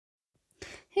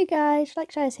Hey guys,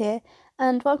 Schleckshires here,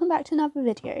 and welcome back to another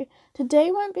video.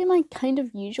 Today won't be my kind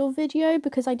of usual video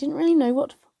because I didn't really know what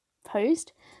to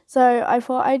post, so I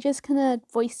thought I'd just kind of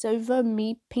voice over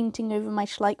me painting over my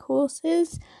Schleich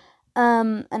horses,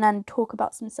 and then talk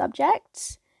about some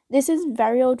subjects. This is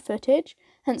very old footage,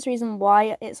 hence the reason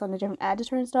why it's on a different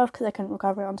editor and stuff, because I couldn't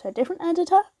recover it onto a different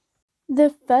editor.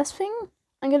 The first thing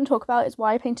I'm going to talk about is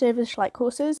why I painted over the Schleich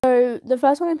horses. So the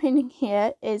first one I'm painting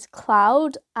here is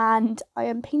Cloud, and I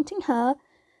am painting her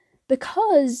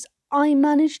because I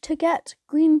managed to get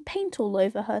green paint all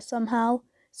over her somehow.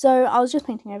 So I was just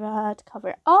painting over her to cover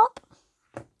it up.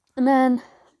 And then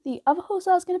the other horse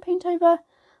I was going to paint over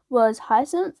was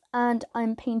Hyacinth, and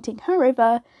I'm painting her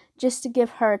over just to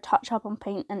give her a touch up on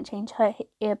paint and change her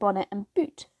ear bonnet and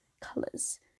boot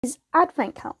colours. Is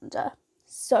Advent Calendar.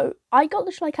 So I got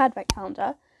the Schleich Advent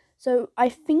Calendar, so I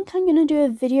think I'm going to do a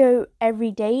video every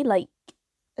day, like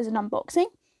as an unboxing.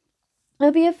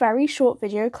 It'll be a very short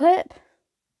video clip,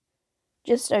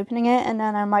 just opening it, and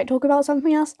then I might talk about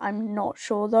something else. I'm not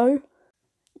sure though.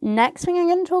 Next thing I'm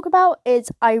going to talk about is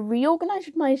I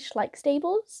reorganized my Schleich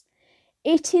stables.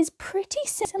 It is pretty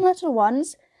similar to the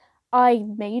ones I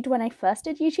made when I first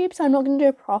did YouTube, so I'm not going to do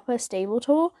a proper stable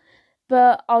tour.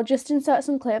 But I'll just insert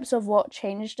some clips of what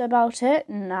changed about it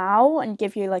now and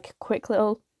give you like a quick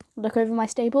little look over my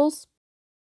stables.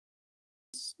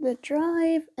 The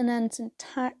drive, and then some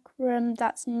tack room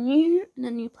that's new in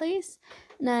a new place.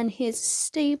 And then here's a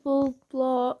stable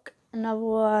block, another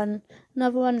one, a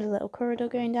little corridor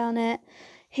going down it.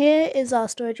 Here is our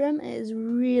storage room. It is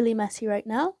really messy right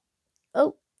now.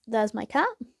 Oh, there's my cat.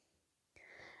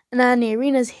 And then the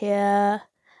arena's here.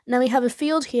 Now we have a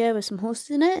field here with some horses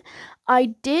in it. I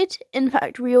did, in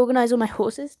fact, reorganize all my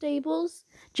horses' stables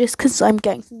just because I'm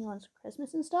getting some new ones for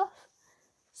Christmas and stuff.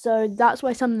 So that's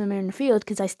why some of them are in the field,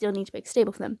 because I still need to make a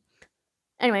stable for them.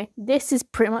 Anyway, this is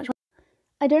pretty much...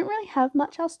 I don't really have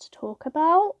much else to talk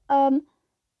about.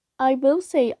 I will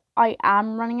say I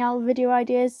am running out of video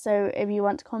ideas, so if you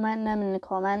want to comment them in the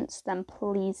comments, then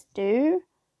please do.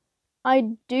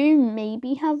 I do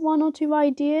maybe have one or two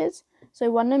ideas. So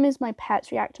one of them is my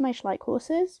pets react to my Schleich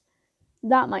horses.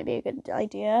 That might be a good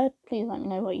idea. Please let me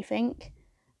know what you think.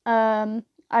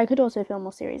 I could also film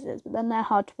more series, but then they're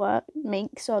hard to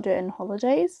make, so I'll do it in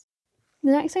holidays.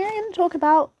 The next thing I'm going to talk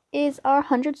about is our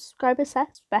 100 subscriber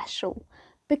set special,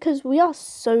 because we are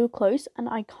so close and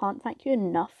I can't thank you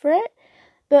enough for it.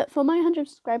 But for my 100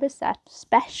 subscriber set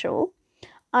special,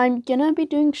 I'm going to be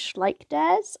doing Schleich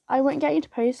dares. I won't get you to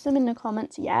post them in the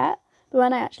comments yet. But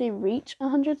when I actually reach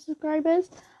 100 subscribers,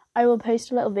 I will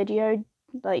post a little video,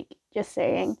 like, just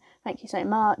saying, thank you so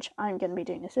much, I'm going to be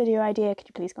doing this video idea, could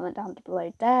you please comment down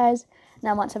below theirs? And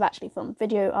then once I've actually filmed the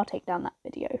video, I'll take down that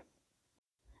video.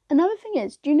 Another thing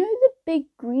is, do you know the big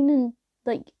green and,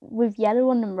 like, with yellow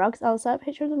on them rugs? I'll set a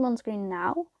picture of them on screen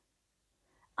now.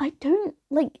 I don't,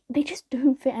 like, they just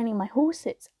don't fit any of my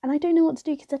horses, and I don't know what to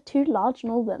do because they're too large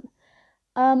and all of them.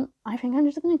 I think I'm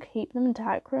just going to keep them in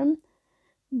tack room.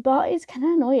 But it's kind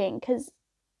of annoying because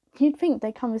you'd think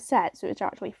they come with sets which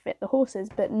actually fit the horses,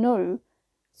 but no.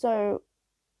 So,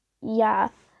 yeah.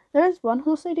 There is one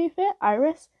horse they do fit,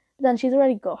 Iris, but then she's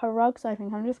already got her rug, so I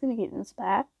think I'm just going to keep them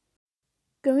spare.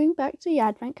 Going back to the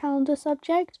Advent Calendar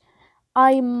subject,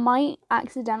 I might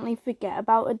accidentally forget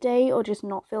about a day or just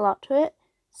not feel up to it.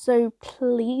 So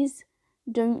please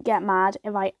don't get mad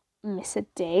if I miss a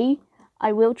day.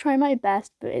 I will try my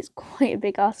best, but it's quite a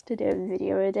big ask to do a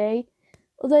video a day.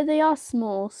 Although they are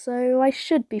small, so I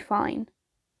should be fine.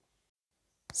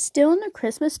 Still on the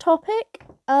Christmas topic,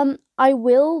 I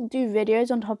will do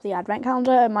videos on top of the Advent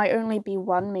Calendar. It might only be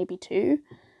one, maybe two.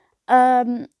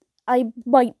 I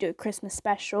might do a Christmas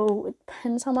special. It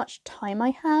depends how much time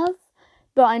I have.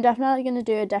 But I'm definitely going to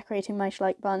do a decorating my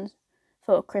Schleich buns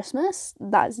for Christmas.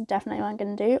 That's definitely what I'm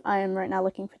going to do. I am right now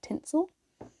looking for tinsel.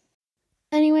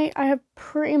 Anyway, I have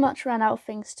pretty much run out of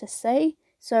things to say.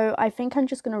 So I think I'm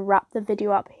just going to wrap the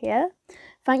video up here.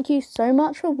 Thank you so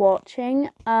much for watching.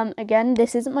 Again,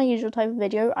 this isn't my usual type of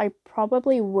video. I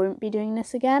probably won't be doing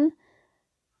this again.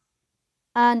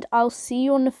 And I'll see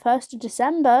you on the 1st of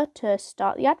December to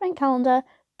start the Advent Calendar.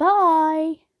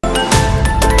 Bye!